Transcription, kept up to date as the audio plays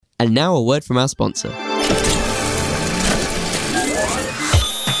And now a word from our sponsor.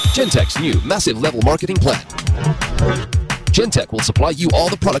 Gentek's new massive level marketing plan. Gentek will supply you all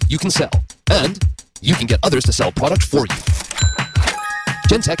the product you can sell, and you can get others to sell product for you.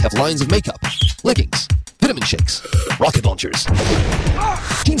 Gentek have lines of makeup, leggings, vitamin shakes, rocket launchers,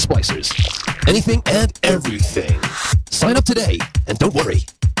 teen splicers, anything and everything. Sign up today, and don't worry.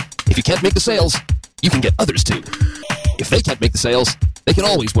 If you can't make the sales, you can get others to. If they can't make the sales, they can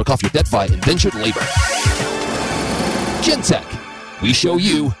always work off your debt via indentured labor. Gentek, we show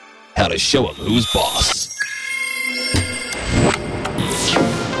you how to show them who's boss.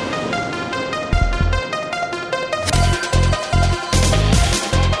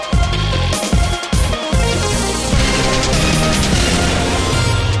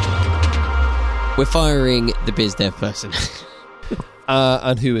 We're firing the biz dev person.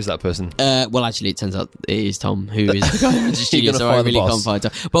 And who is that person? Well, actually, it turns out it is Tom, who is the guy in the studio, so I really can't find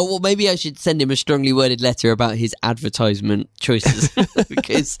Tom. But well, maybe I should send him a strongly worded letter about his advertisement choices,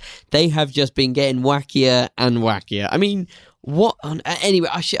 because they have just been getting wackier and wackier. I mean, what on... Anyway,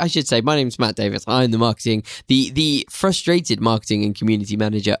 I should say, my name's Matt Davis. I'm the frustrated marketing and community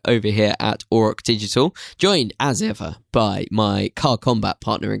manager over here at Auroch Digital, joined, as ever, by my car combat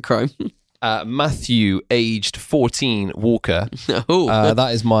partner in crime. Matthew, aged 14, Walker. Oh.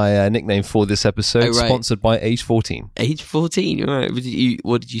 That is my nickname for this episode, right. Sponsored by Age 14. Age 14, right.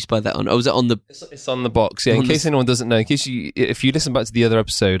 What did you spy that on? Oh, was it on the... It's on the box, yeah. In case anyone doesn't know, if you listen back to the other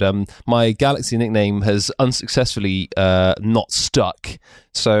episode, my Galaxy nickname has unsuccessfully not stuck.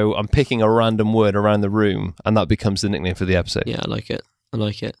 So I'm picking a random word around the room, and that becomes the nickname for the episode. Yeah, I like it.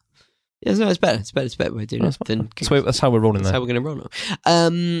 Yeah, no, it's better. It's a better way of doing it. That's how we're rolling there. That's how we're going to roll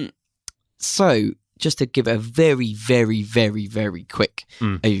now. So, just to give a very, very, very, very quick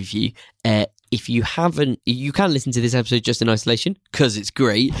overview, if you haven't, you can listen to this episode just in isolation, because it's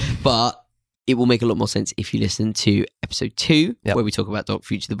great, but it will make a lot more sense if you listen to episode 2, where we talk about Dark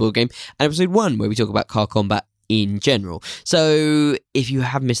Future, the board game, and episode 1, where we talk about car combat in general. So, if you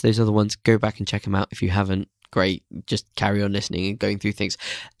have missed those other ones, go back and check them out. If you haven't, great, just carry on listening and going through things.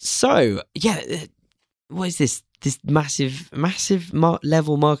 So, yeah, what is this? This massive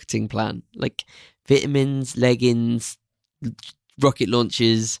level marketing plan, like vitamins, leggings, rocket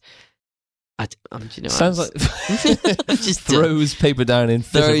launches. Sounds like just throws paper down in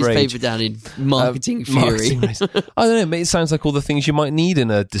marketing fury. I don't know, mate. It sounds like all the things you might need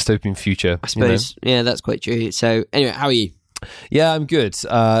in a dystopian future. I suppose. Yeah, that's quite true. So anyway, how are you? Yeah, I'm good.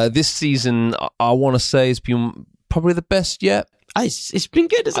 This season, I want to say, has been probably the best yet. It's been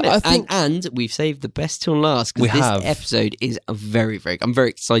good, isn't it? I think, and we've saved the best till last, because this episode is very, very... I'm very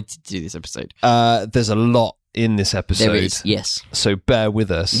excited to do this episode. There's a lot in this episode. There is, yes. So bear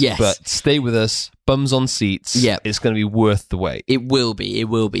with us. Yes. But stay with us. Bums on seats. Yeah. It's going to be worth the wait. It will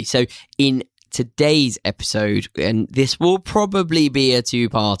be. So in today's episode, and this will probably be a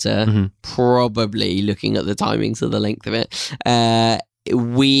two-parter, probably looking at the timings of the length of it,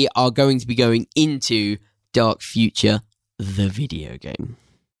 we are going to be going into Dark Future, the video game.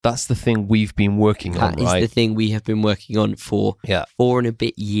 That's the thing we've been working on, right? That is the thing we have been working on for 4 and a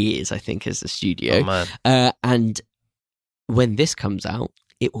bit years, I think, as a studio. Oh, man. And when this comes out,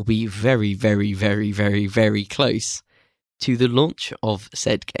 it will be very, very, very, very, very close to the launch of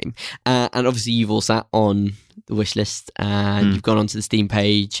said game. And obviously you've all sat on the wish list, and you've gone onto the Steam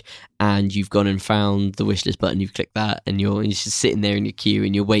page, and you've gone and found the wish list button, you've clicked that, and you're just sitting there in your queue,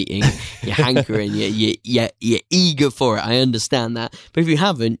 and you're waiting, you're hankering, you're eager for it. I understand that. But if you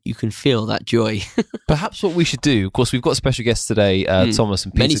haven't, you can feel that joy. Perhaps what we should do, of course, we've got special guests today, Thomas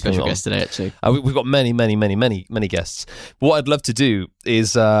and Peter. Many special guests today, actually. We've got many guests. But what I'd love to do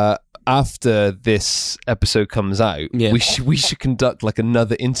is... after this episode comes out, we should conduct like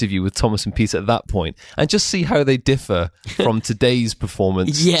another interview with Thomas and Peter at that point, and just see how they differ from today's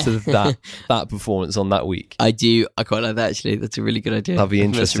performance to that performance on that week. I quite like that, actually. That's a really good idea. That'd be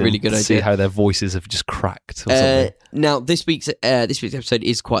interesting. That's a really good idea. See how their voices have just cracked or something. Now, this week's episode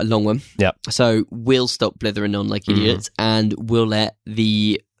is quite a long one. Yeah. So we'll stop blithering on like idiots, and we'll let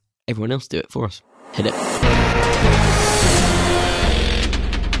everyone else do it for us. Hit it.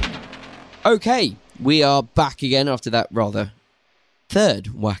 Okay, we are back again after that rather third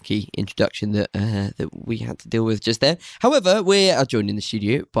wacky introduction that we had to deal with just there. However, we are joined in the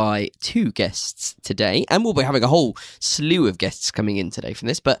studio by 2 guests today, and we'll be having a whole slew of guests coming in today from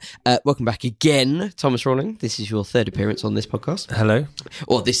this. But welcome back again, Thomas Rawling. This is your 3rd appearance on this podcast. Hello.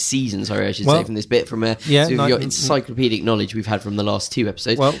 Or this season, sorry, I should say, from this bit, from your encyclopedic knowledge we've had from the last 2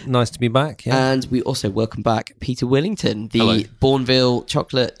 episodes. Well, nice to be back. Yeah. And we also welcome back Peter Willington, the Bourneville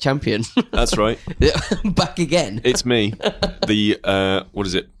chocolate champion. That's right. Back again. It's me. The, what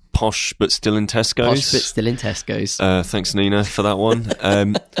is it? Posh but still in Tesco's. Posh but still in Tesco's. Thanks, Nina, for that one.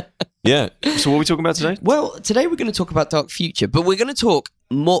 Yeah. So what are we talking about today? Well, today we're going to talk about Dark Future, but we're going to talk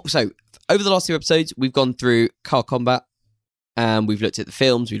more. So over the last 2 episodes, we've gone through car combat. We've looked at the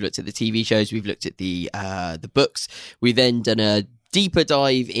films, we've looked at the TV shows, we've looked at the books. We've then done a deeper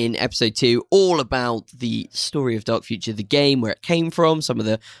dive in episode 2, all about the story of Dark Future, the game, where it came from, some of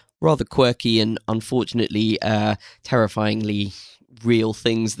the rather quirky and unfortunately terrifyingly real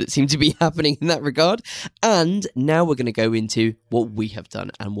things that seem to be happening in that regard. And now we're going to go into what we have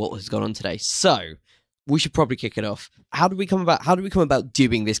done and what has gone on today. So we should probably kick it off. How did we come about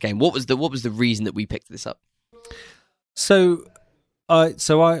doing this game? What was the reason that we picked this up? So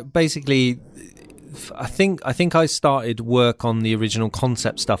I basically, I think I started work on the original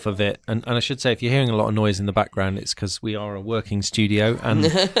concept stuff of it, and I should say, if you're hearing a lot of noise in the background, it's because we are a working studio and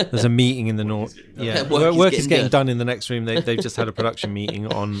there's a meeting in the north. Yeah, work is getting done in the next room. They've just had a production meeting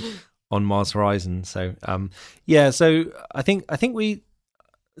on Mars Horizon. So so I think we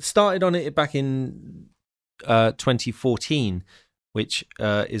started on it back in 2014. Which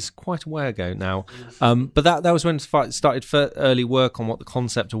is quite a while ago now. But that was when I started early work on what the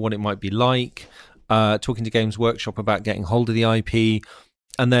concept of what it might be like, talking to Games Workshop about getting hold of the IP,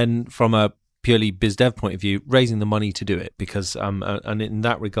 and then from a purely biz dev point of view, raising the money to do it. Because and in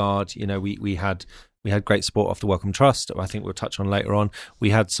that regard, we had great support off the Wellcome Trust. I think we'll touch on later on.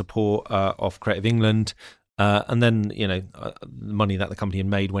 We had support off Creative England, and then the money that the company had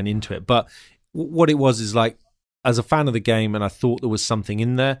made went into it. But what it was is like, as a fan of the game, and I thought there was something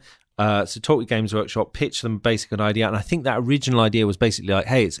in there. So talk with Games Workshop, pitch them basically an idea, and I think that original idea was basically like,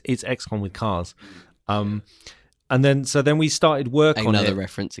 hey, it's XCOM with cars. And then we started work on it. Another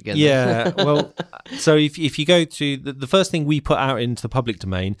reference again. Yeah, well, so if you go to the first thing we put out into the public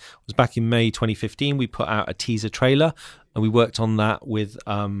domain was back in May 2015. We put out a teaser trailer, and we worked on that with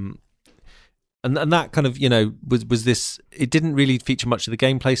And that kind of, was this, it didn't really feature much of the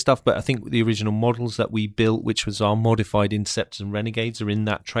gameplay stuff, but I think the original models that we built, which was our modified Interceptors and Renegades, are in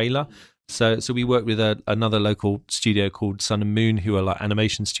that trailer. So we worked with another local studio called Sun and Moon, who are like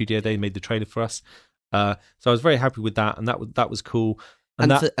animation studio. They made the trailer for us. So I was very happy with that, and that was cool.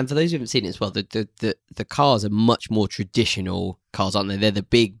 And for those who haven't seen it as well, the cars are much more traditional cars, aren't they? They're the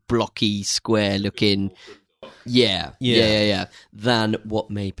big, blocky, square-looking... Yeah. Than what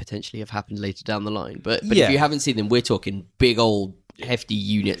may potentially have happened later down the line. But if you haven't seen them, we're talking big old hefty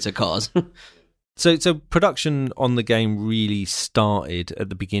units of cars. So production on the game really started at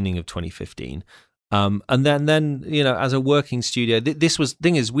the beginning of 2015. And then as a working studio,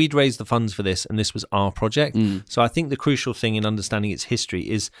 thing is, we'd raised the funds for this, and this was our project. So I think the crucial thing in understanding its history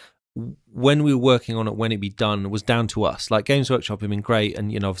is, when we were working on it, when it'd be done, was down to us. Like, Games Workshop have been great,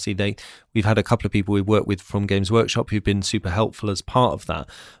 and obviously we've had a couple of people we've worked with from Games Workshop who've been super helpful as part of that.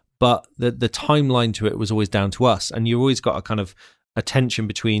 But the timeline to it was always down to us, and you always got a kind of a tension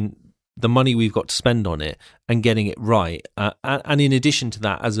between the money we've got to spend on it and getting it right. And in addition to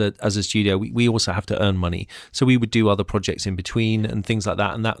that, as a studio, we also have to earn money. So we would do other projects in between and things like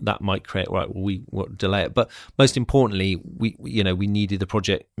that, and that might create, we delay it. But most importantly, we needed the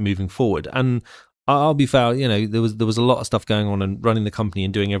project moving forward. And I'll be fair, there was a lot of stuff going on, and running the company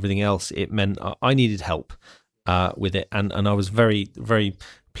and doing everything else, it meant I needed help with it. And I was very, very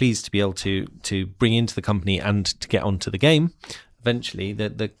pleased to be able to bring into the company and to get onto the game. Eventually,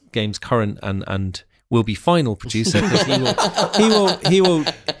 the game's current and will be final producer, because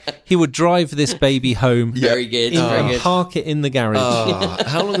he will drive this baby home. Very good. Very good. Park it in the garage.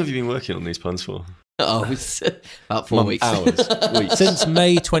 How long have you been working on these puns for? It's about 4 weeks. Hours. Weeks. Since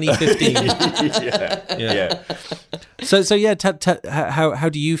May 2015. Yeah. So yeah, how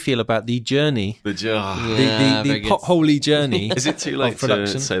do you feel about the journey? The potholey journey. Is it too late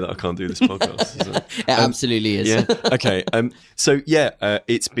to say that I can't do this podcast? It absolutely is. Yeah. Okay.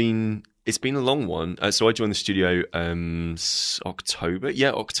 It's been a long one. So I joined the studio October.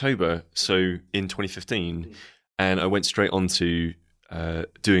 Yeah, October. So in 2015, and I went straight on to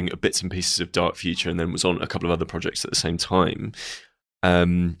doing bits and pieces of Dark Future, and then was on a couple of other projects at the same time.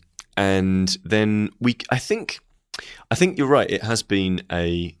 And then I think you're right. It's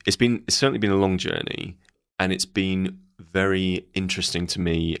certainly been a long journey, and it's been very interesting to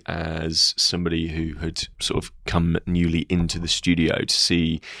me as somebody who had sort of come newly into the studio to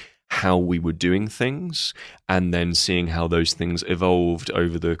see how we were doing things, and then seeing how those things evolved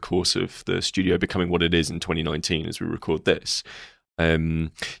over the course of the studio becoming what it is in 2019 as we record this.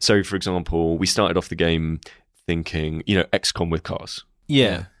 So, for example, we started off the game thinking, XCOM with cars.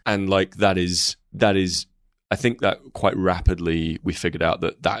 Yeah. And like that is I think that quite rapidly we figured out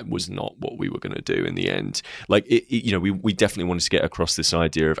that was not what we were going to do in the end. Like, we definitely wanted to get across this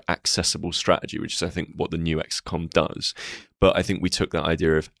idea of accessible strategy, which is, I think, what the new XCOM does. But I think we took that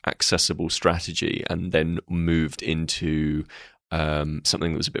idea of accessible strategy and then moved into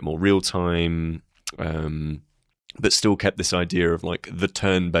something that was a bit more real time, but still kept this idea of like the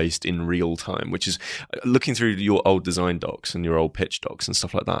turn-based in real time, which is looking through your old design docs and your old pitch docs and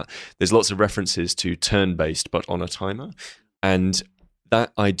stuff like that. There's lots of references to turn-based, but on a timer. And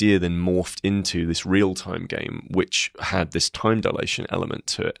that idea then morphed into this real-time game, which had this time dilation element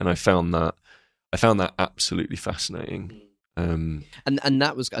to it. And I found that absolutely fascinating. And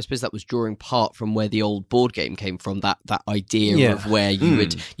that was, I suppose, that was drawing part from where the old board game came from. That idea of where you're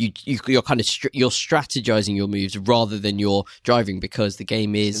kind of you're strategizing your moves rather than you're driving, because the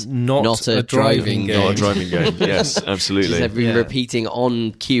game is not a driving game. Not a driving game. Yes, absolutely. Just repeating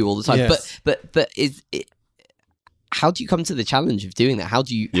on cue all the time. Yes. But is it? How do you come to the challenge of doing that? How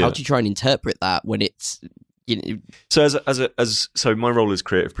do you try and interpret that when it's So so my role as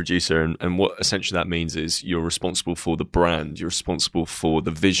creative producer, and what essentially that means is you're responsible for the brand, you're responsible for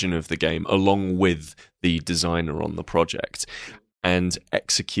the vision of the game along with the designer on the project, and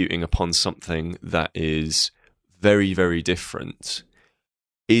executing upon something that is very, very different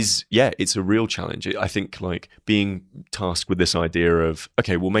it's a real challenge. I think like being tasked with this idea of,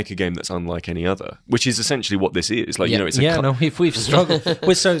 okay, we'll make a game that's unlike any other, which is essentially what this is. Like, it's we've struggled.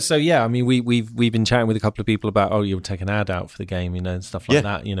 So I mean, we've been chatting with a couple of people about, you'll take an ad out for the game, and stuff like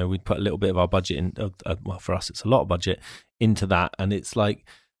that. We'd put a little bit of our budget in. Well, for us, it's a lot of budget into that, and it's like,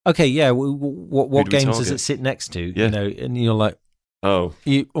 okay, what games does it sit next to? And you're like,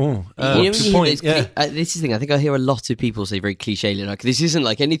 this is the thing. I think I hear a lot of people say very clichély, like, this isn't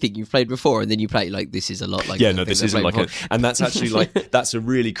like anything you've played before, and then you play like, this is a lot like this isn't like and that's actually like that's a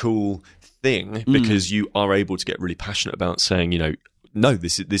really cool thing, because you are able to get really passionate about saying, no,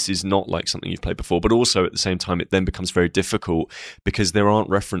 this is not like something you've played before. But also at the same time, it then becomes very difficult because there aren't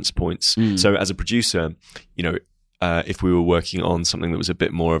reference points. So as a producer, if we were working on something that was a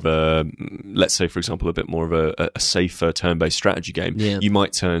bit more of a, let's say, for example, a bit more of a safer turn-based strategy game, you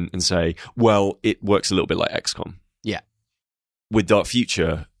might turn and say, well, it works a little bit like XCOM. Yeah. With Dark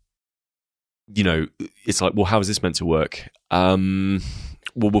Future, it's like, well, how is this meant to work?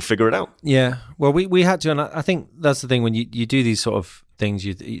 We'll figure it out. Yeah. Well, we had to, and I think that's the thing when you do these sort of things.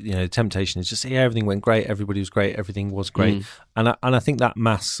 Temptation is just, everything went great, everybody was great, everything was great, and I think that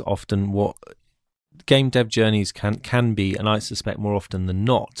masks often what game dev journeys can be, and I suspect more often than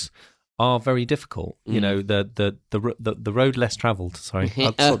not are very difficult. The road less travelled. Sorry,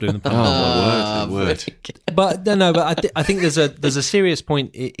 I'll stop doing the pun. Word. But I think there's a serious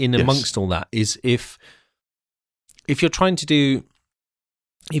point in amongst all that is if you're trying to do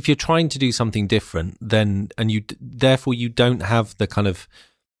something different, then therefore you don't have the kind of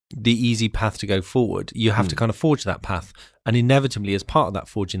the easy path to go forward. You have to kind of forge that path, and inevitably, as part of that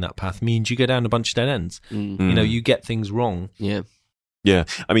forging that path, means you go down a bunch of dead ends. You get things wrong. Yeah.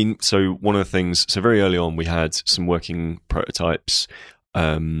 I mean, so one of the things, so very early on, we had some working prototypes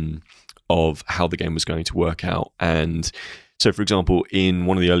of how the game was going to work out, and so, for example, in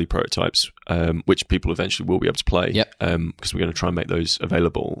one of the early prototypes, which people eventually will be able to play, because we're going to try and make those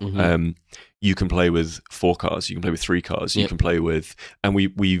available, you can play with 4 cars, you can play with 3 cars, you can play with, and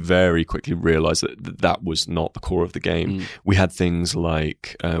we very quickly realised that was not the core of the game. We had things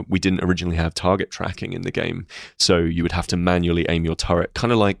like, we didn't originally have target tracking in the game, so you would have to manually aim your turret,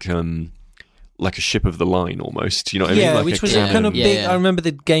 kind of like a ship of the line almost, you know what I mean? Like which was kind of big. I remember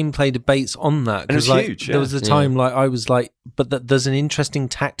the gameplay debates on that. And it was huge. There was a time I was like, but there's an interesting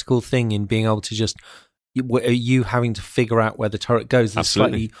tactical thing in being able to just, you having to figure out where the turret goes. This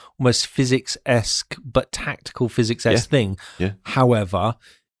slightly almost physics-esque, but tactical physics-esque thing. Yeah. However,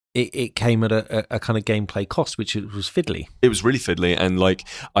 it came at a kind of gameplay cost, which was fiddly. It was really fiddly, and like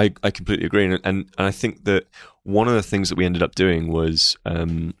I completely agree. And I think that one of the things that we ended up doing was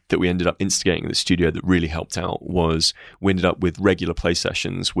that we ended up instigating in the studio that really helped out was we ended up with regular play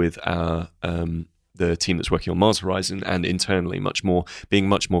sessions with our the team that's working on Mars Horizon, and internally being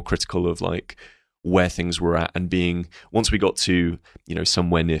much more critical of like where things were at, and being, once we got to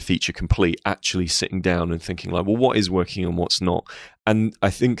somewhere near feature complete, actually sitting down and thinking like, well, what is working and what's not. And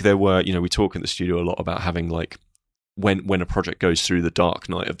I think there were, we talk in the studio a lot about having like when a project goes through the dark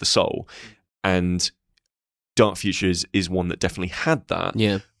night of the soul, and Dark Future is one that definitely had that.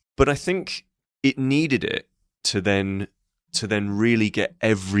 Yeah. But I think it needed it to then to then really get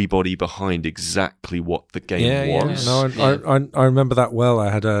everybody behind exactly what the game was. I remember that well. I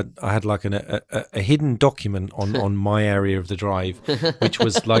had a hidden document on my area of the drive, which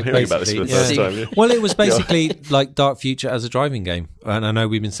was like I'm hearing about this for the first time. Yeah. Well, it was basically like Dark Future as a driving game, and I know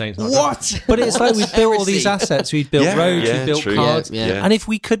we've been saying what, but it's like we built all these assets. We built roads, we built cars, and if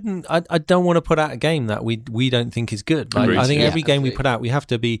we couldn't, I don't want to put out a game that we don't think is good. Like, I think every game we put out, we have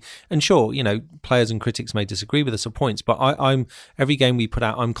to be. And sure, players and critics may disagree with us at points, but every game we put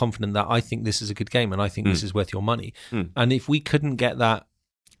out, I'm confident that I think this is a good game and I think this is worth your money. And if we couldn't get that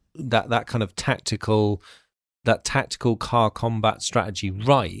kind of tactical car combat strategy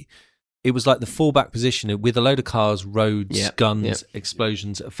right, it was like the fallback position with a load of cars, roads, guns,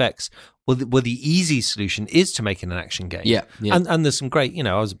 explosions, effects. Well, the easy solution is to make it an action game. And there's some great,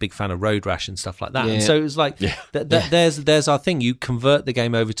 I was a big fan of Road Rash and stuff like that. And so it was like, there's our thing. You convert the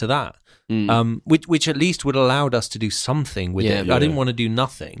game over to that. Which at least would allowed us to do something with it. I didn't want to do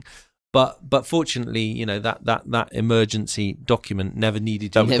nothing. But fortunately, that emergency document never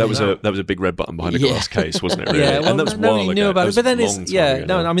needed to. That was a big red button behind a glass case, wasn't it? Really? Yeah, well, and that was nobody knew about it. But then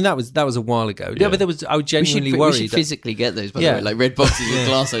I mean that was a while ago. Yeah, but I was genuinely worried. We should physically get those, by the way, like red boxes with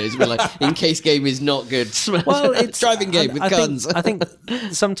glass on it. Like, in case game is not good. Well, it's driving game with guns. I think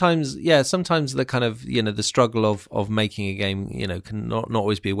sometimes the kind of the struggle of making a game can not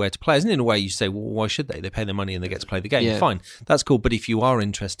always be aware to players. And in a way, you say, well, why should they? They pay their money and they get to play the game. Yeah. Fine, that's cool. But if you are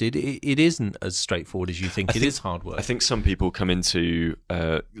interested, it isn't as straightforward as you think. It is hard work. I think some people come into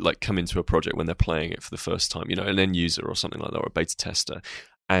a project when they're playing it for the first time, an end user or something like that, or a beta tester.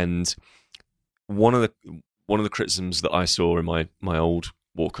 And one of the criticisms that I saw in my old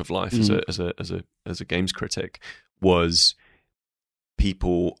walk of life as a games critic was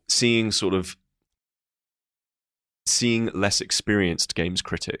people seeing less experienced games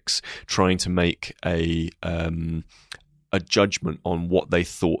critics trying to make a judgment on what they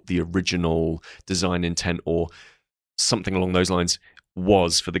thought the original design intent or something along those lines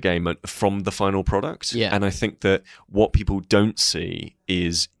was for the game from the final product. Yeah. And I think that what people don't see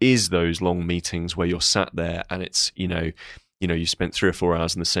is those long meetings where you're sat there and it's, you spent 3 or 4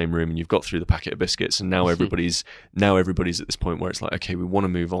 hours in the same room and you've got through the packet of biscuits and now everybody's at this point where it's like, okay, we want to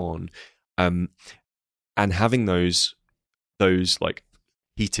move on. And having those like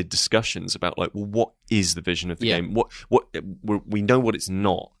heated discussions about like, well, what is the vision of the game? What we know what it's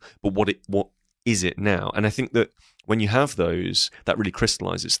not, but what is it now? And I think that when you have those, that really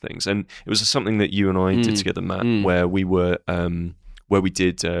crystallizes things. And it was something that you and I did together, Matt, where we were we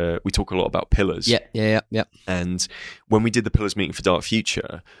talk a lot about pillars. Yeah. And when we did the pillars meeting for Dark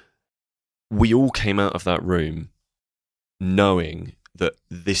Future, we all came out of that room knowing that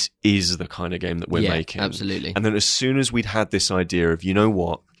this is the kind of game that we're making. Absolutely. And then as soon as we'd had this idea of,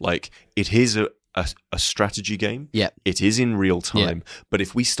 like it is a strategy game. Yeah. It is in real time. Yeah. But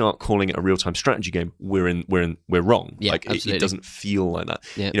if we start calling it a real time strategy game, we're wrong. Yeah, like it doesn't feel like that.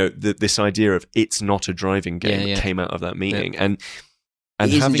 Yeah. This idea of it's not a driving game came out of that meeting. Yeah. And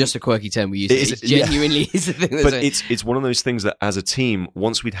it isn't just a quirky term we use. It genuinely is a thing. But it's one of those things that as a team,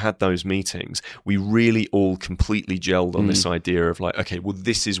 once we'd had those meetings, we really all completely gelled on this idea of like, okay, well,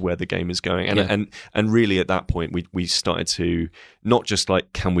 this is where the game is going. And really at that point, we started to not just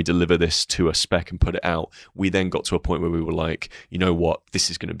like, can we deliver this to a spec and put it out? We then got to a point where we were like, you know what, this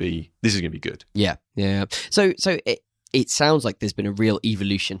is going to be good. Yeah. So it sounds like there's been a real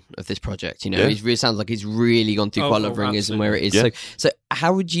evolution of this project. It really sounds like it's really gone through quite a lot of ringers and where it is. Yeah. So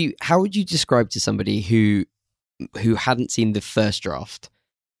how would you describe to somebody who hadn't seen the first draft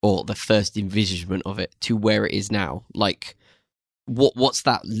or the first envisagement of it to where it is now? Like, what's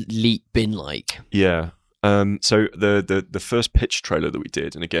that leap been like? Yeah. So the first pitch trailer that we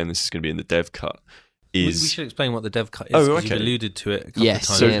did, and again, this is going to be in the dev cut. We should explain what the dev cut is. Oh, okay. You've alluded to it a couple of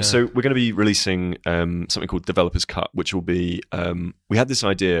times. So we're going to be releasing something called Developer's Cut, which will be... we had this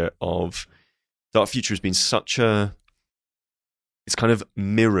idea of Dark Future has been it's kind of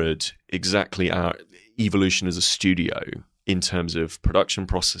mirrored exactly our evolution as a studio in terms of production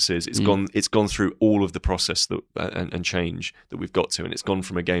processes. It's gone through all of the process that and change that we've got to, and it's gone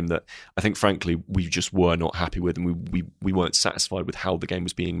from a game that I think, frankly, we just were not happy with, and we weren't satisfied with how the game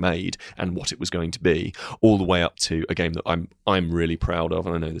was being made and what it was going to be, all the way up to a game that I'm really proud of,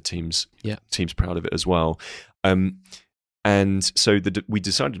 and I know the team's proud of it as well. And so we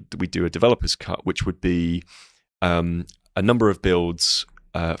decided that we'd do a developer's cut, which would be a number of builds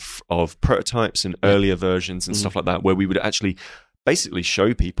of prototypes and earlier versions and stuff like that, where we would actually basically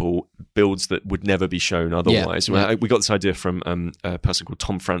show people builds that would never be shown otherwise. We got this idea from a person called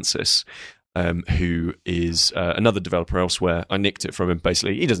Tom Francis, who is another developer elsewhere. I nicked it from him,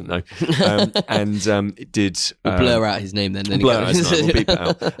 basically. He doesn't know. It did... We'll blur out his name then. Blur out his name, we'll beep it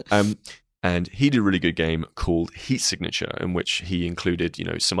out. And he did a really good game called Heat Signature, in which he included,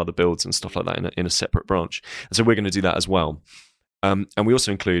 some other builds and stuff like that in a separate branch. And so we're going to do that as well. And we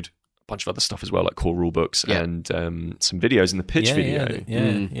also include a bunch of other stuff as well, like core rulebooks and some videos. And the pitch video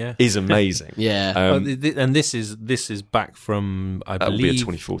is amazing. And this is back from, I believe...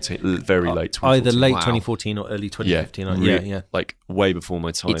 That'll be 2014, very late 2014. Either late 2014 or early 2015. Like way before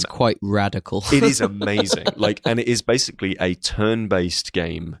my time. It's quite radical. It is amazing. And it is basically a turn-based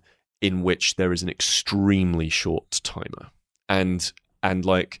game in which there is an extremely short timer, and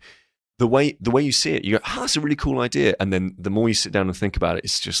like the way you see it, you go, that's a really cool idea, and then the more you sit down and think about it,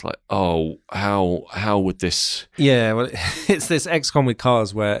 it's just like, oh, how would this? Yeah, well, it's this XCOM with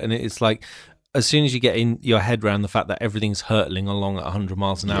cars and it's like, as soon as you get in your head around the fact that everything's hurtling along at 100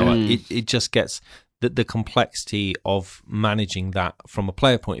 miles an hour, it just gets the complexity of managing that from a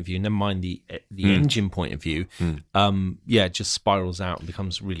player point of view, never mind the engine point of view, it just spirals out and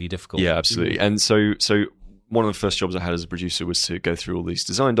becomes really difficult. Yeah, absolutely. And so one of the first jobs I had as a producer was to go through all these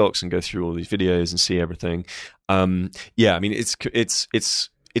design docs and go through all these videos and see everything. I mean, it's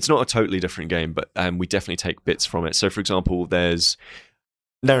not a totally different game, but we definitely take bits from it. So, for example,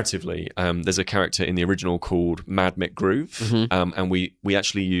 narratively, there's a character in the original called Mad Mick Groove, and we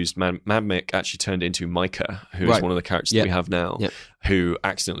actually used Mad Mick actually turned into Micah, who is one of the characters that we have now, who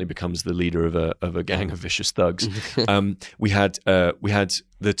accidentally becomes the leader of a gang of vicious thugs. We had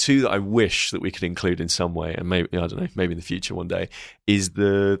the two that I wish that we could include in some way, and maybe, I don't know, maybe in the future one day, is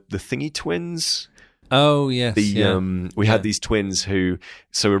the Thingy twins. Oh, yes. We had these twins who...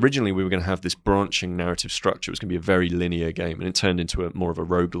 So originally we were going to have this branching narrative structure. It was going to be a very linear game, and it turned into more of a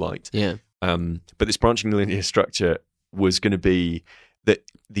roguelite. Yeah. But this branching linear structure was going to be that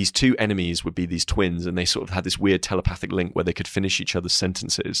these two enemies would be these twins, and they sort of had this weird telepathic link where they could finish each other's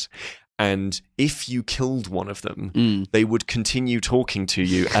sentences. And if you killed one of them, they would continue talking to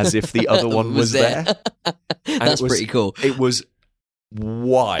you as if the other one was there. That's pretty cool. It was...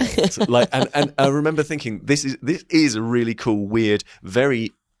 wild. And I remember thinking, this is a really cool, weird,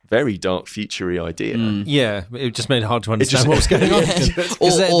 very, very dark future-y idea. Yeah, it just made it hard to understand what was going on.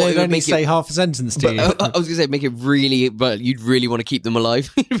 Because they'd only say half a sentence to you. I was going to say, make it really, but you'd really want to keep them alive.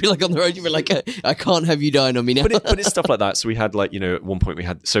 You'd be like on the road, you'd be like, I can't have you dying on me now. But it's stuff like that. So we had at one point we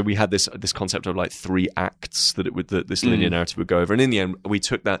had this concept of like 3 acts that this linear narrative would go over. And in the end, we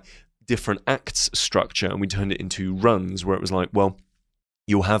took that different acts structure and we turned it into runs where it was like, well,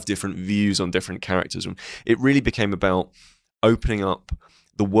 you'll have different views on different characters. And it really became about opening up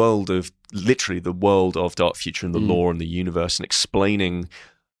the world of Dark Future and the lore and the universe, and explaining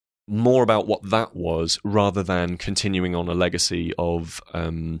more about what that was, rather than continuing on a legacy of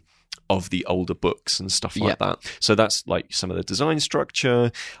the older books and stuff like that. So that's like some of the design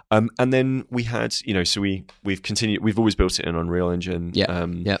structure. And then we had, we've continued, we've always built it in Unreal Engine.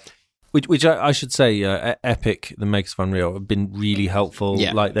 Which I should say, Epic, the makers of Unreal, have been really helpful.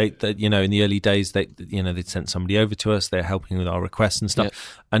 Yeah. Like they in the early days, they'd sent somebody over to us. They're helping with our requests and stuff.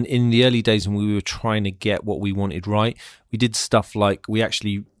 Yeah. And in the early days when we were trying to get what we wanted right, we did stuff like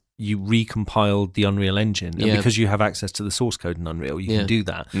you recompiled the Unreal Engine, and because you have access to the source code in Unreal, you can do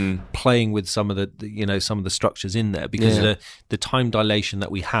that. Playing with some of the structures in there, because the time dilation that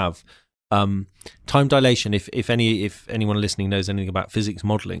we have. Time dilation, if anyone listening knows anything about physics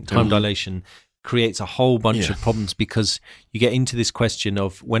modeling, time dilation creates a whole bunch of problems, because you get into this question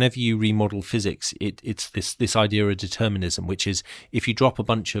of, whenever you remodel physics, it's this idea of determinism, which is, if you drop a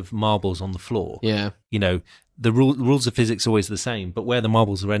bunch of marbles on the floor, the rules of physics are always the same, but where the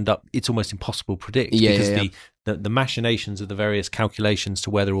marbles will end up, it's almost impossible to predict, because the machinations of the various calculations to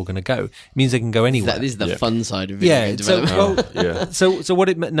where they're all going to go means they can go anywhere. That is the fun side of video game development. So what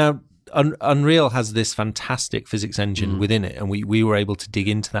it now. Unreal has this fantastic physics engine within it, and we were able to dig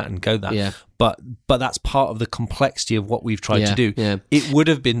into that and go that. Yeah. But that's part of the complexity of what we've tried to do. Yeah. It would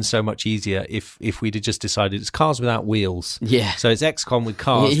have been so much easier if we'd have just decided it's cars without wheels. Yeah. So it's XCOM with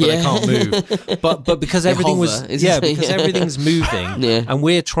cars, but they can't move. But because everything everything's moving, and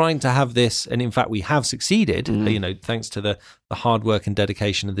we're trying to have this, and in fact we have succeeded. Thanks to the hard work and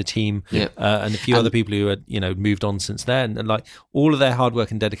dedication of the team, and a few other people who had moved on since then, and like all of their hard work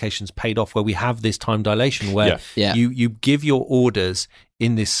and dedication's paid off. Where we have this time dilation, where you give your orders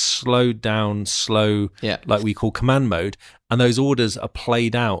in this slowed down, like we call command mode, and those orders are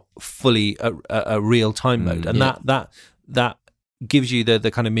played out fully a real time mode, and that gives you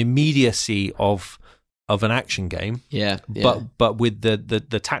the kind of immediacy of of an action game, but with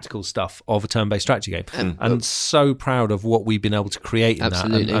the tactical stuff of a turn-based strategy game, and so proud of what we've been able to create in that,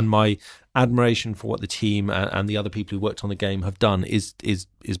 and my admiration for what the team and the other people who worked on the game have done is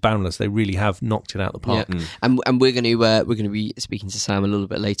boundless. They really have knocked it out of the park. And we're going to be speaking to Sam a little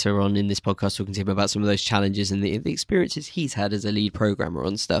bit later on in this podcast, talking to him about some of those challenges and the experiences he's had as a lead programmer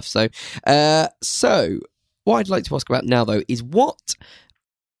on stuff. So what I'd like to ask about now, though, is what's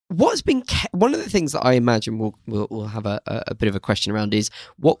been kept. One of the things that I imagine we'll have a bit of a question around is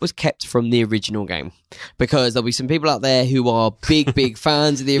what was kept from the original game, because there'll be some people out there who are big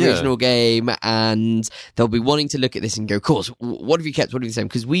fans of the original game, and they'll be wanting to look at this and go, of course, what have you kept, what have you said?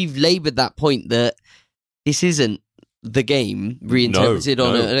 Because we've laboured that point that this isn't the game reinterpreted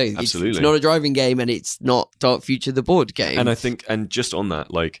it's not a driving game, and it's not Dark Future the board game. And I think, and just on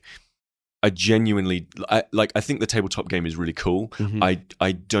that, like, I genuinely I think the tabletop game is really cool. Mm-hmm.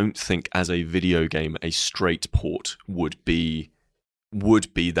 I don't think as a video game a straight port would be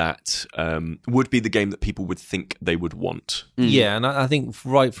the game that people would think they would want. Yeah, and I think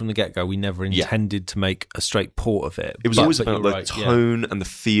right from the get-go we never intended to make a straight port of it. It was always about the tone and the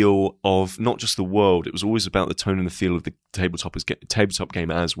feel of not just the world, it was always about the tone and the feel of the tabletop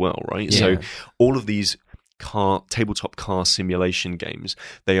game as well, right? So all of these tabletop car simulation games,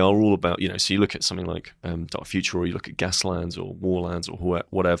 they are all about, so you look at something like Dark Future, or you look at Gaslands or Warlands or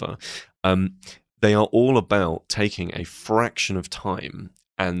whatever, they are all about taking a fraction of time,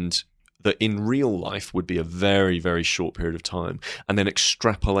 and that in real life would be a very, very short period of time, and then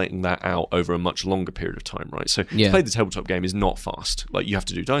extrapolating that out over a much longer period of time, right? So to play the tabletop game is not fast. Like, you have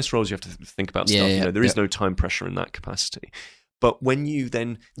to do dice rolls, you have to think about stuff, there is no time pressure in that capacity. But when you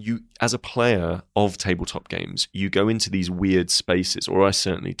as a player of tabletop games, you go into these weird spaces, or I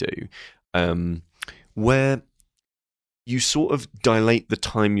certainly do, where you sort of dilate the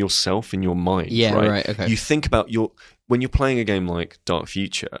time yourself in your mind. Yeah, right. Okay. You think about when you're playing a game like Dark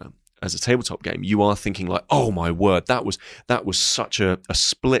Future as a tabletop game, you are thinking like, oh my word, that was such a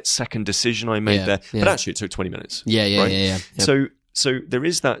split-second decision I made there. But actually, it took 20 minutes. Yeah. So there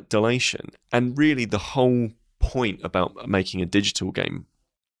is that dilation, and really the whole point about making a digital game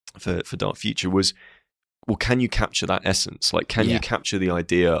for Dark Future was, well, can you capture that essence? Like, can you capture the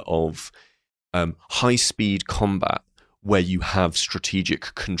idea of high-speed combat where you have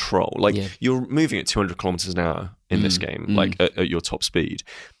strategic control? Like, you're moving at 200 kilometers an hour in this game, like at your top speed.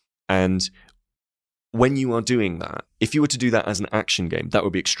 And when you are doing that, if you were to do that as an action game, that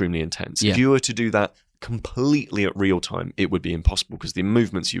would be extremely intense. If you were to do that completely at real time, it would be impossible, because the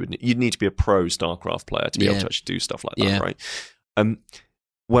movements you'd need to be a pro StarCraft player to be able to actually do stuff like that, right?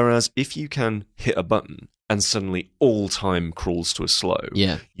 Whereas if you can hit a button and suddenly all time crawls to a slow,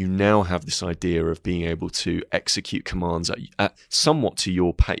 you now have this idea of being able to execute commands at somewhat to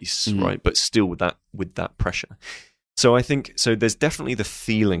your pace, right? But still with that pressure. So I think there's definitely the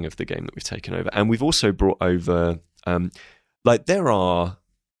feeling of the game that we've taken over, and we've also brought over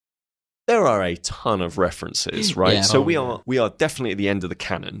there are a ton of references, right? We are definitely at the end of the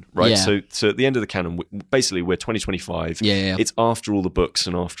canon, right? So at the end of the canon, basically we're 2025. It's after all the books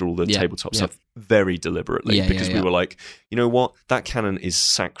and after all the tabletop stuff, very deliberately, because we were like, you know what, that canon is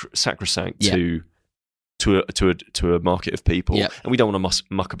sacrosanct to a market of people, and we don't want to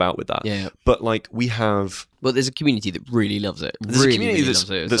muck about with that. But like, we have, well, there's a community that really loves it. There's a community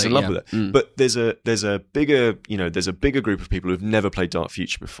that's in love with it. But there's a bigger group of people who've never played Dark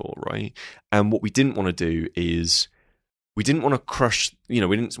Future before, right? And what we didn't want to do is, we didn't want to crush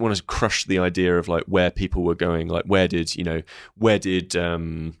the idea of like where people were going, like where did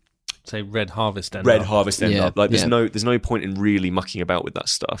say Red Harvest end up. Like, there's no point in really mucking about with that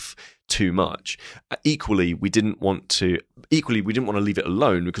stuff too much. Equally, we didn't want to leave it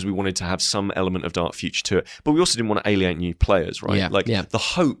alone, because we wanted to have some element of Dark Future to it, but we also didn't want to alienate new players, right? The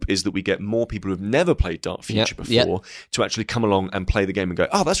hope is that we get more people who've never played Dark Future before to actually come along and play the game and go,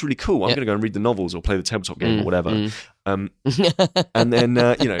 oh, that's really cool, I'm going to go and read the novels or play the tabletop game or whatever. And then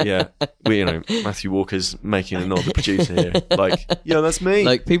Matthew Walker's making a nod, the producer here, like, that's me,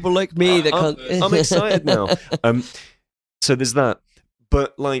 like people like me that can't. I'm excited now. So there's that,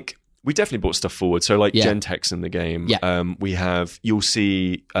 but like, we definitely brought stuff forward. So like Gentex in the game, you'll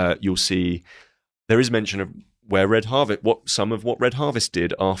see there is mention of where Red Harvest, what Red Harvest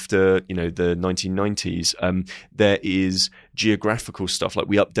did after the 1990s. There is geographical stuff, like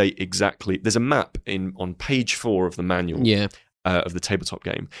we update exactly. There's a map on page 4 of the manual. Of the tabletop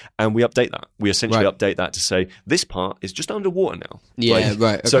game, and we update that. We essentially update that to say this part is just underwater now.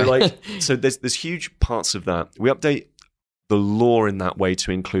 Okay. So there's huge parts of that. We update the lore in that way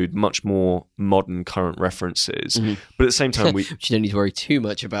to include much more modern current references. But at the same time, which you don't need to worry too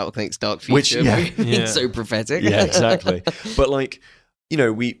much about, thanks Dark Future. It's so prophetic. Yeah, exactly. But like, you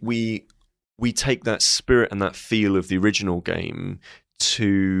know, we take that spirit and that feel of the original game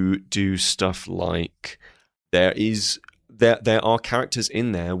to do stuff like there are characters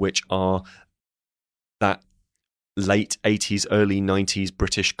in there which are that late 80s, early 90s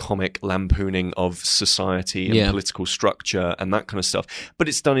British comic lampooning of society and political structure and that kind of stuff. But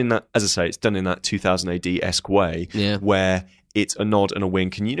it's done in that, as I say, it's done in that 2000 AD-esque way where it's a nod and a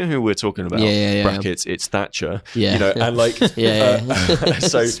wink. And you know who we're talking about? Brackets, it's Thatcher. Yeah. You know, and like...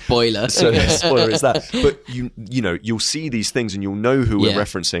 so spoiler. Spoiler is that. But you know, you'll see these things and you'll know who we're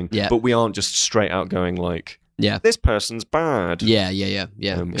referencing, but we aren't just straight out going like, this person's bad. So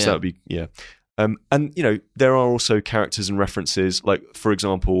that would be, and, you know, there are also characters and references, like, for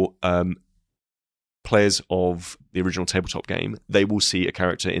example, players of the original tabletop game, they will see a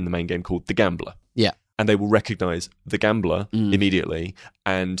character in the main game called the Gambler. Yeah. And they will recognise the Gambler immediately,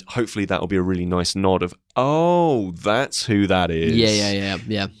 and hopefully that will be a really nice nod of, oh, that's who that is.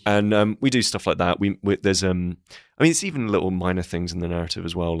 Yeah. And we do stuff like that. There's, I mean, it's even little minor things in the narrative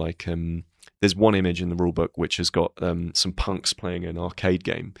as well, like... there's one image in the rulebook which has got some punks playing an arcade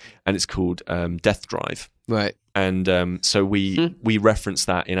game, and it's called Death Drive. Right. And so we reference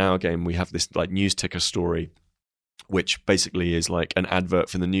that in our game. We have this like news ticker story, which basically is like an advert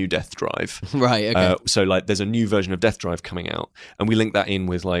for the new Death Drive. Right. Okay. So like there's a new version of Death Drive coming out, and we link that in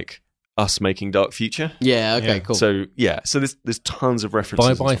with like us making Dark Future. Yeah. Okay. Cool. So there's tons of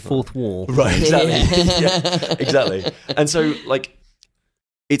references. Bye Fourth Wall. Right. Exactly. Exactly. And so like,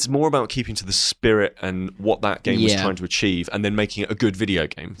 it's more about keeping to the spirit and what that game was trying to achieve, and then making it a good video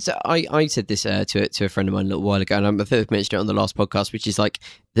game. So I said this to a friend of mine a little while ago, and I think I've mentioned it on the last podcast, which is like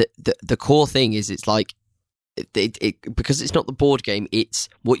the core thing is it's like because it's not the board game, it's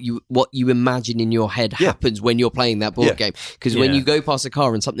what you imagine in your head happens when you're playing that board game. Because when you go past a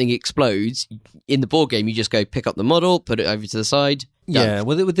car and something explodes in the board game, you just go pick up the model, put it over to the side. Done. Yeah,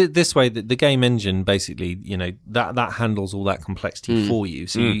 well, this way, the game engine basically, you know, that handles all that complexity for you,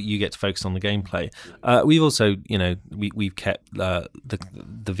 so you get to focus on the gameplay. We've also, you know, we've kept the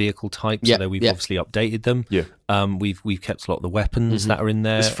vehicle types, so we've obviously updated them. Yeah. We've kept a lot of the weapons that are in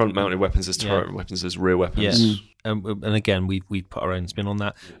there. There's front-mounted weapons, there's turret weapons, there's rear weapons. Yeah. And again, we put our own spin on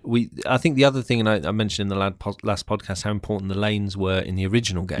that. I think the other thing, and I mentioned in the last podcast, how important the lanes were in the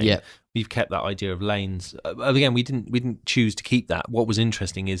original game. Yeah. We've kept that idea of lanes. Again, we didn't choose to keep that. What was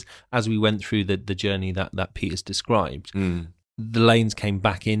interesting is as we went through the journey that Peter's described, the lanes came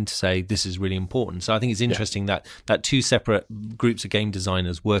back in to say this is really important. So I think it's interesting that two separate groups of game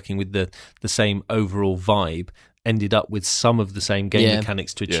designers working with the same overall vibe ended up with some of the same game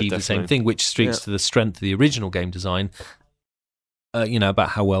mechanics to achieve the same thing, which speaks to the strength of the original game design. You know, about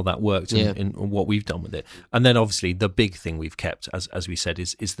how well that worked and what we've done with it. And then obviously the big thing we've kept, as we said,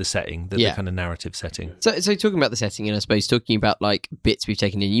 is the setting, the kind of narrative setting. So talking about the setting, and I suppose talking about like bits we've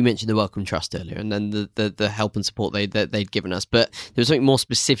taken in, you mentioned the Welcome Trust earlier, and then the help and support they'd given us, but there was something more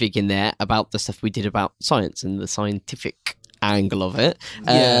specific in there about the stuff we did about science and the scientific angle of it.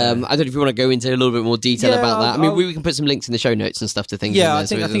 I don't know if you want to go into a little bit more detail about that. I mean, we can put some links in the show notes and stuff to things. Yeah, I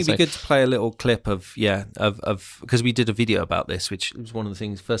think it'd be good to play a little clip of because we did a video about this, which was one of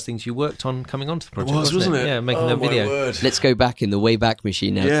the first things you worked on coming onto the project, wasn't it? Yeah, making that video. Word. Let's go back in the Wayback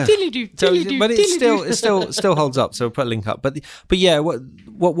Machine now. Yeah. But it still holds up, so we'll put a link up. But yeah,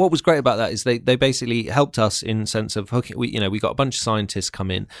 what was great about that is they basically helped us in sense of hooking. We got a bunch of scientists come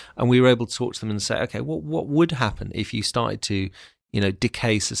in, and we were able to talk to them and say, okay, what would happen if you started to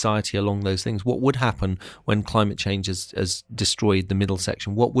decay society along those things? What would happen when climate change has destroyed the middle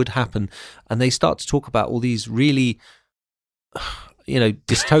section? What would happen? And they start to talk about all these really,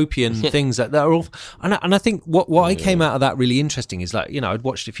 dystopian things that are all. And I think what I came out of that really interesting is like, I'd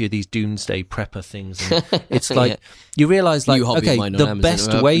watched a few of these doomsday prepper things, and it's like you realise like, okay, the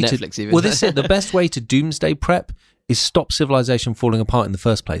best way the best way to doomsday prep is stop civilization falling apart in the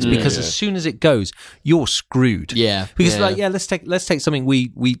first place, because as soon as it goes, you're screwed. Yeah, because let's take something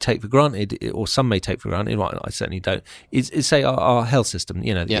we take for granted, or some may take for granted. Right, I certainly don't. Is say our health system.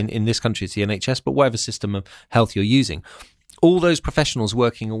 In this country it's the NHS, but whatever system of health you're using. All those professionals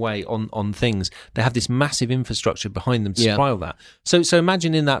working away on things, they have this massive infrastructure behind them to supply all that. So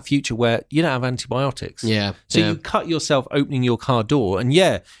imagine in that future where you don't have antibiotics. Yeah. So you cut yourself opening your car door, and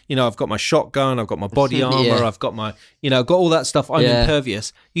I've got my shotgun, I've got my body armor, I've got my, I've got all that stuff. I'm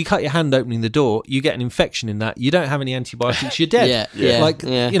impervious. You cut your hand opening the door, you get an infection in that. You don't have any antibiotics, you're dead.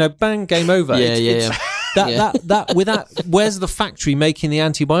 Bang, game over. where's the factory making the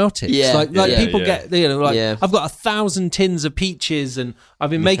antibiotics? People get, I've got 1,000 tins of peaches and I've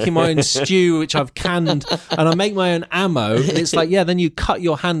been making my own stew, which I've canned, and I make my own ammo. And it's like, then you cut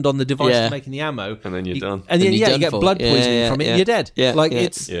your hand on the device for making the ammo, and then you're done. And then you get blood poisoning from it, and you're dead.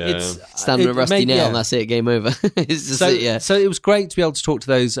 It's stand with a rusty nail, and that's it, game over. So it was great to be able to talk to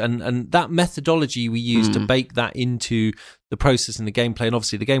those, and that methodology we used to bake that into the process and the gameplay. And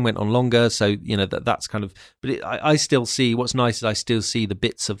obviously the game went on longer, so that's kind of, but I still see, what's nice is I still see the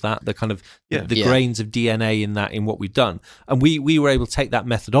bits of that, the kind of the grains of DNA in what we've done. And we were able to take that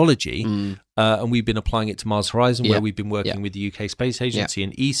methodology and we've been applying it to Mars Horizon, where we've been working with the UK Space Agency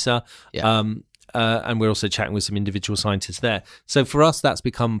and ESA. And we're also chatting with some individual scientists there. So for us, that's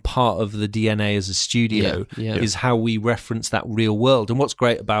become part of the DNA as a studio, is how we reference that real world. And what's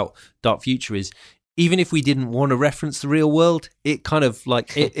great about Dark Future is, even if we didn't want to reference the real world, it kind of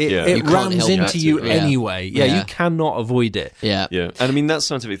like it rams into you anyway. You cannot avoid it. And I mean, that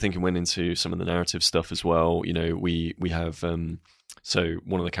scientific thinking went into some of the narrative stuff as well. We have so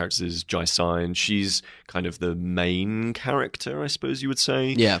one of the characters is Jai Sai, and she's kind of the main character, I suppose you would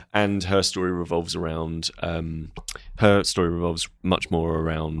say. And her story revolves around much more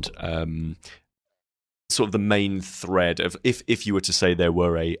around sort of the main thread of, if you were to say there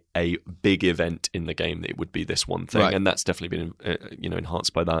were a big event in the game, it would be this one thing, and that's definitely been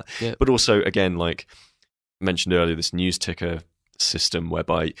enhanced by that. But also, again, like I mentioned earlier, this news ticker system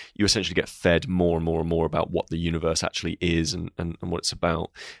whereby you essentially get fed more and more and more about what the universe actually is and what it's about.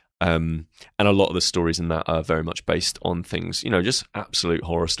 And a lot of the stories in that are very much based on things, just absolute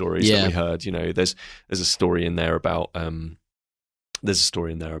horror stories that we heard. There's a story in there about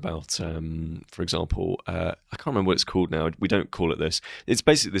for example, I can't remember what it's called now. We don't call it this. It's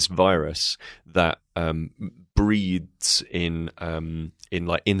basically this virus that breeds in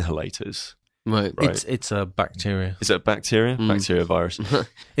like inhalators. Right. It's a bacteria. Is it a bacteria? Bacteria virus.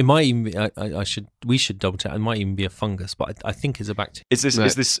 It might even be, we should double check. It might even be a fungus, but I think it's a bacteria. Is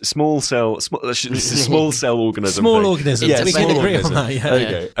this small cell organism? Small organism. Yeah, we can agree on that.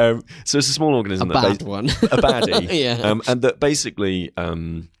 There you go. So it's a small organism, a baddie. And that basically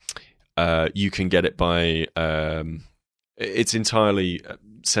you can get it by it's entirely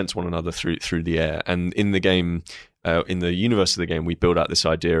sent to one another through the air. And in the game, in the universe of the game, we build out this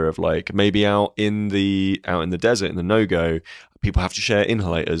idea of like maybe out in the desert, in the no-go, people have to share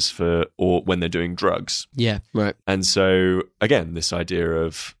inhalators or when they're doing drugs. Yeah, right. And so again, this idea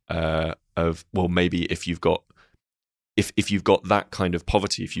of well, maybe if you've got that kind of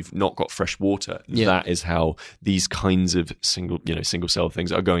poverty, if you've not got fresh water, that is how these kinds of single cell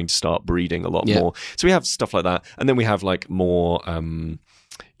things are going to start breeding a lot more. So we have stuff like that, and then we have like more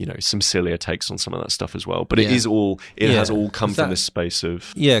some sillier takes on some of that stuff as well. But it has all come from this space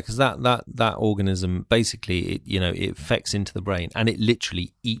of because that organism basically it affects into the brain and it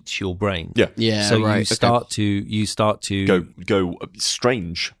literally eats your brain. So you start to go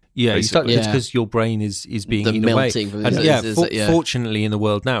strange. Yeah, it's because your brain is being eaten away. And fortunately, in the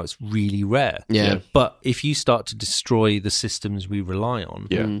world now, it's really rare. But if you start to destroy the systems we rely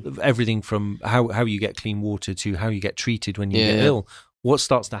on, everything from how you get clean water to how you get treated when you get ill, what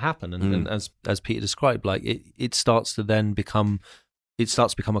starts to happen? And as Peter described, like it starts to then become. It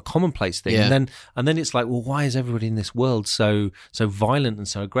starts to become a commonplace thing, and then it's like, well, why is everybody in this world so violent and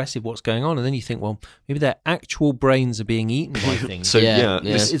so aggressive? What's going on? And then you think, well, maybe their actual brains are being eaten by things.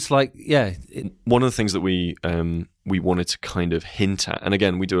 It's like one of the things that we wanted to kind of hint at, and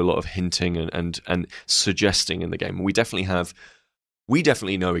again, we do a lot of hinting and suggesting in the game. We definitely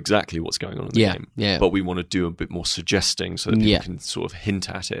know exactly what's going on in the game, but we want to do a bit more suggesting so that people can sort of hint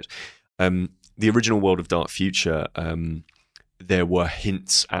at it. The original world of Dark Future. There were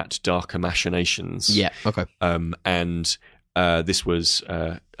hints at darker machinations. Yeah. Okay. And this was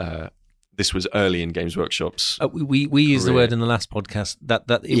early in Games Workshop's. We used the word in the last podcast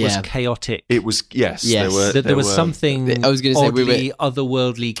that it was chaotic. It was yes. There was something. I was going to say oddly,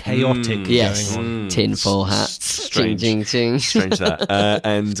 otherworldly, chaotic. Yes. Going on. Tinfoil hats. Strange. Ching, ching, ching. Strange that.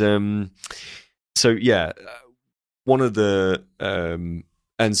 And so one of the.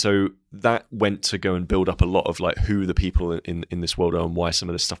 And so that went to go and build up a lot of like who the people in this world are and why some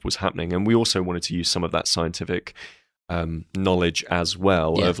of this stuff was happening. And we also wanted to use some of that scientific knowledge as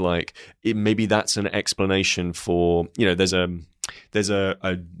well of like maybe that's an explanation for there's a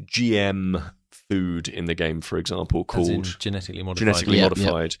GM food in the game, for example, called genetically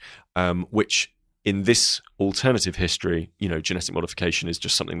modified, which in this alternative history, genetic modification is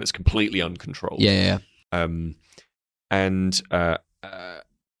just something that's completely uncontrolled.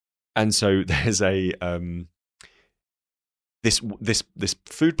 And so there's this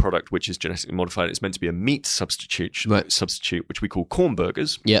food product, which is genetically modified, it's meant to be a meat substitute, which we call corn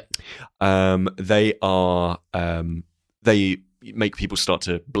burgers. Yeah. They are they make people start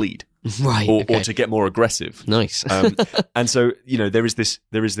to bleed, right, or to get more aggressive. Nice. And so there is this.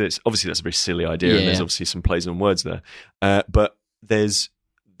 Obviously, that's a very silly idea, and there's obviously some plays on words there. But there's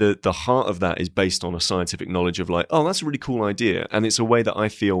the heart of that is based on a scientific knowledge of like, oh, that's a really cool idea, and it's a way that I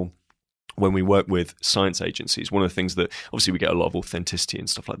feel. When we work with science agencies, one of the things that obviously we get a lot of authenticity and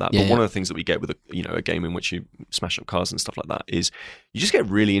stuff like that. But one of the things that we get with a game in which you smash up cars and stuff like that is you just get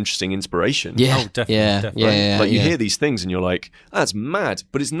really interesting inspiration. Yeah, definitely. Yeah. Like you hear these things and you're like, that's mad,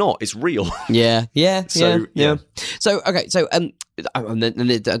 but it's not. It's real. Yeah. So, yeah. So okay, so I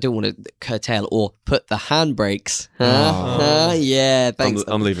don't want to curtail or put the handbrakes. Yeah, thanks.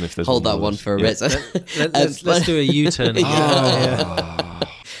 I'm leaving if there's hold that one for a bit. Let's do a U-turn.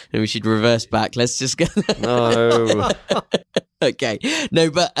 And we should reverse back. Let's just go. No. Okay. No,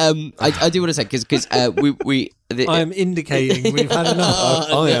 but I do want to say because we I am indicating we've had enough.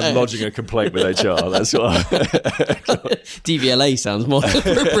 I am lodging a complaint with HR. That's why. DVLA sounds more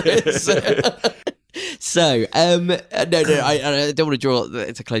appropriate. So, no, I don't want to draw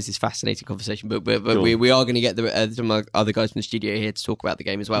it to close this fascinating conversation, but we are going to get some other guys from the studio here to talk about the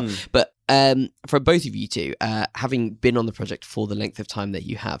game as well. But for both of you two, having been on the project for the length of time that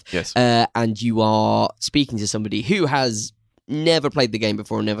you have, yes, and you are speaking to somebody who has never played the game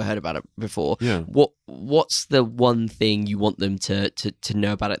before or never heard about it before, what's the one thing you want them to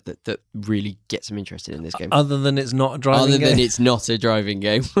know about it that really gets them interested in this game? Other than it's not a driving game? Other than it's not a driving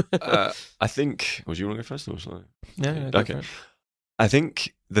game. I think... Well, do you want to go first? Or shall I? Yeah, okay. I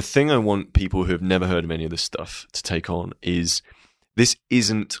think the thing I want people who have never heard of any of this stuff to take on is this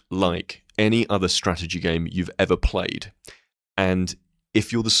isn't like any other strategy game you've ever played. And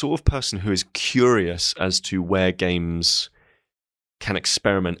if you're the sort of person who is curious as to where games can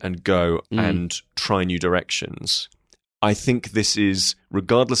experiment and go and try new directions, I think this is,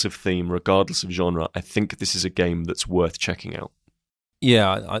 regardless of theme, regardless of genre, I think this is a game that's worth checking out. Yeah,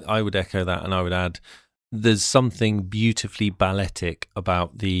 I would echo that, and I would add there's something beautifully balletic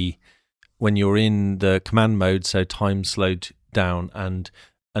about when you're in the command mode, so time slowed down, and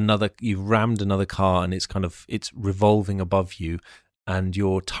you've rammed another car and it's revolving above you, and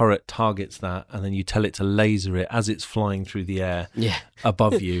your turret targets that, and then you tell it to laser it as it's flying through the air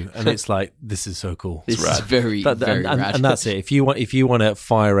above you, and it's like, this is so cool. This is very rad. And that's it. If you want to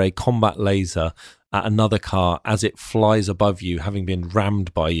fire a combat laser at another car as it flies above you, having been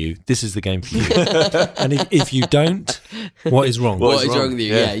rammed by you, this is the game for you. And if you don't, what is wrong? What is wrong with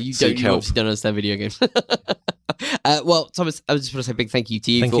you? Yeah, you obviously don't understand video games. Well, Thomas, I just want to say a big thank you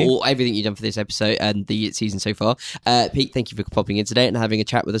to you for everything you've done for this episode and the season so far. Pete, thank you for popping in today and having a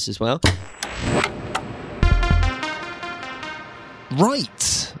chat with us as well.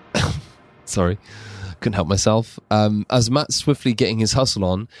 Right. Sorry. Couldn't help myself. As Matt's swiftly getting his hustle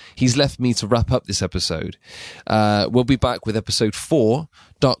on, he's left me to wrap up this episode. We'll be back with episode 4,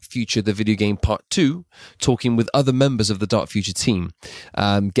 Dark Future, the video game part 2, talking with other members of the Dark Future team,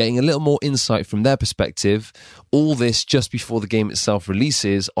 getting a little more insight from their perspective, all this just before the game itself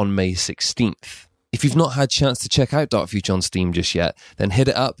releases on May 16th. If you've not had a chance to check out Dark Future on Steam just yet, then hit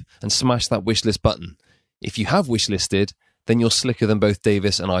it up and smash that wishlist button. If you have wishlisted, then you're slicker than both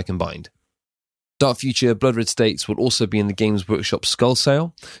Davis and I combined. Dark Future Blood Red States will also be in the Games Workshop Skull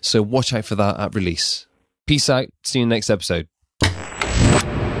sale, so watch out for that at release. Peace out, see you in the next episode.